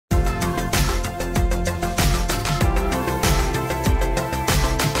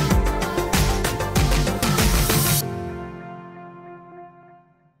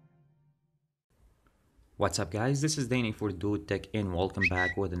What's up guys, this is Danny for Dude Tech and welcome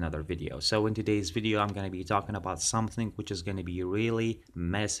back with another video. So in today's video I'm going to be talking about something which is going to be really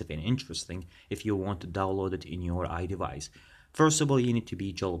massive and interesting if you want to download it in your iDevice. First of all, you need to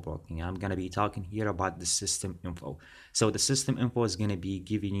be jailbroken. I'm going to be talking here about the system info. So the system info is going to be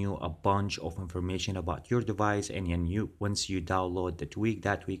giving you a bunch of information about your device, and then once you download the tweak,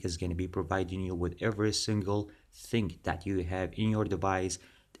 that tweak is going to be providing you with every single thing that you have in your device.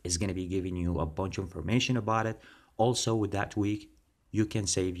 Is going to be giving you a bunch of information about it. Also with that tweak, you can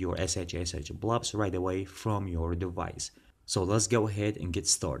save your SHSH Blobs right away from your device. So let's go ahead and get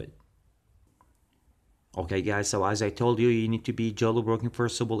started. Okay guys, so as I told you, you need to be jailbroken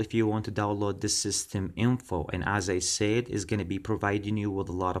first of all if you want to download the system info, and as I said, it's going to be providing you with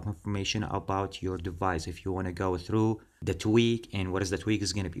a lot of information about your device. If you want to go through the tweak and what is the tweak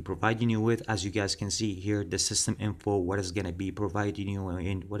is going to be providing you with, as you guys can see here, the system info, what is going to be providing you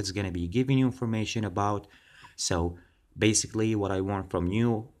and what is going to be giving you information about. So basically what I want from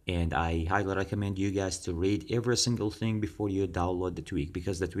you, and I highly recommend you guys to read every single thing before you download the tweak,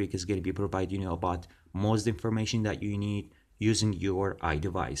 because the tweak is going to be providing you about most information that you need using your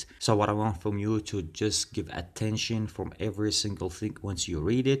iDevice. So what I want from you to just give attention from every single thing once you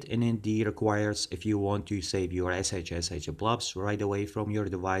read it, and then the requires, if you want to save your SHSH Blobs right away from your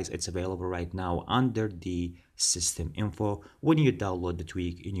device, it's available right now under the system info when you download the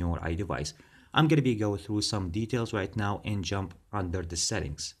tweak in your iDevice. I'm going to be going through some details right now and jump under the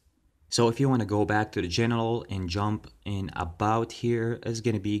settings. So if you want to go back to the general and jump in about, here is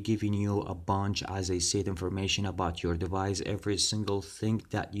going to be giving you a bunch, as I said, information about your device, every single thing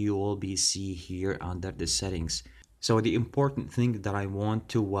that you will be see here under the settings. So the important thing that I want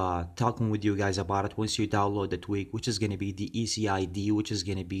to talking with you guys about it once you download the tweak, which is going to be the ECID, which is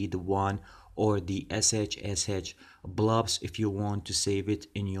going to be the one, or the SHSH Blobs if you want to save it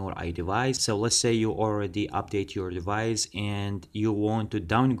in your iDevice. So let's say you already update your device and you want to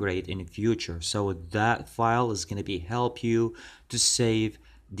downgrade in the future. So that file is going to be help you to save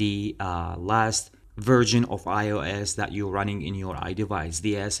the last version of iOS that you're running in your iDevice.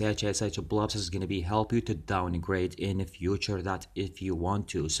 The SHSH Blobs is going to be help you to downgrade in the future, that if you want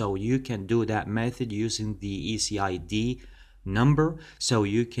to. So you can do that method using the ECID number, so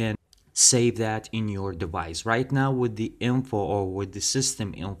you can save that in your device. Right now with the info or with the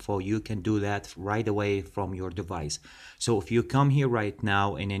system info, you can do that right away from your device. So if you come here right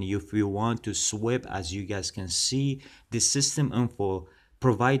now and then if you want to swipe, as you guys can see, the system info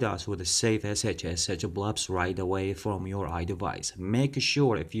provide us with a save SHSH Blobs right away from your iDevice. Make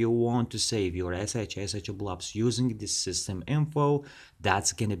sure if you want to save your SHSH Blobs using the system info,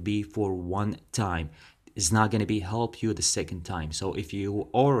 that's gonna be for one time. It's not going to be help you the second time. So if you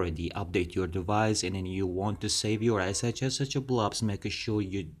already update your device and then you want to save your SHSH Blobs, make sure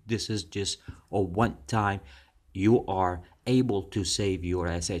this is just a one time you are able to save your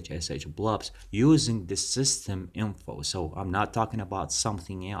SHSH Blobs using the system info. So I'm not talking about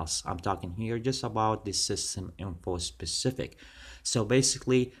something else. I'm talking here just about the system info specific. So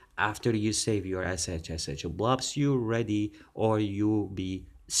basically, after you save your SHSH Blobs, you're ready, or you'll be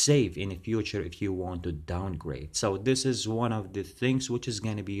save in the future if you want to downgrade. So this is one of the things which is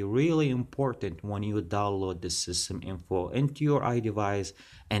going to be really important when you download the system info into your iDevice,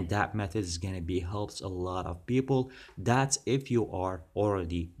 and that method is going to be helps a lot of people. That's if you are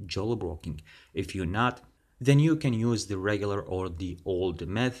already jailbroken. If you're not, then you can use the regular or the old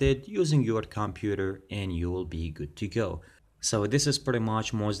method using your computer and you will be good to go. So this is pretty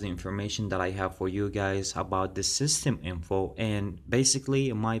much most of the information that I have for you guys about the system info. And basically,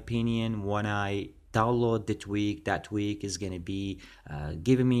 in my opinion, when I download the tweak, that tweak is going to be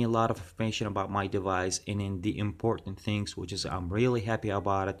giving me a lot of information about my device. And in the important things, which is I'm really happy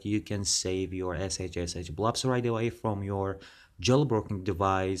about it, you can save your SHSH Blobs right away from your jailbroken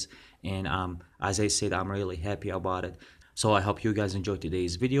device. And as I said, I'm really happy about it. So I hope you guys enjoyed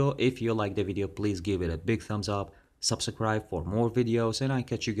today's video. If you like the video, please give it a big thumbs up. Subscribe for more videos, and I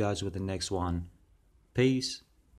catch you guys with the next one. Peace.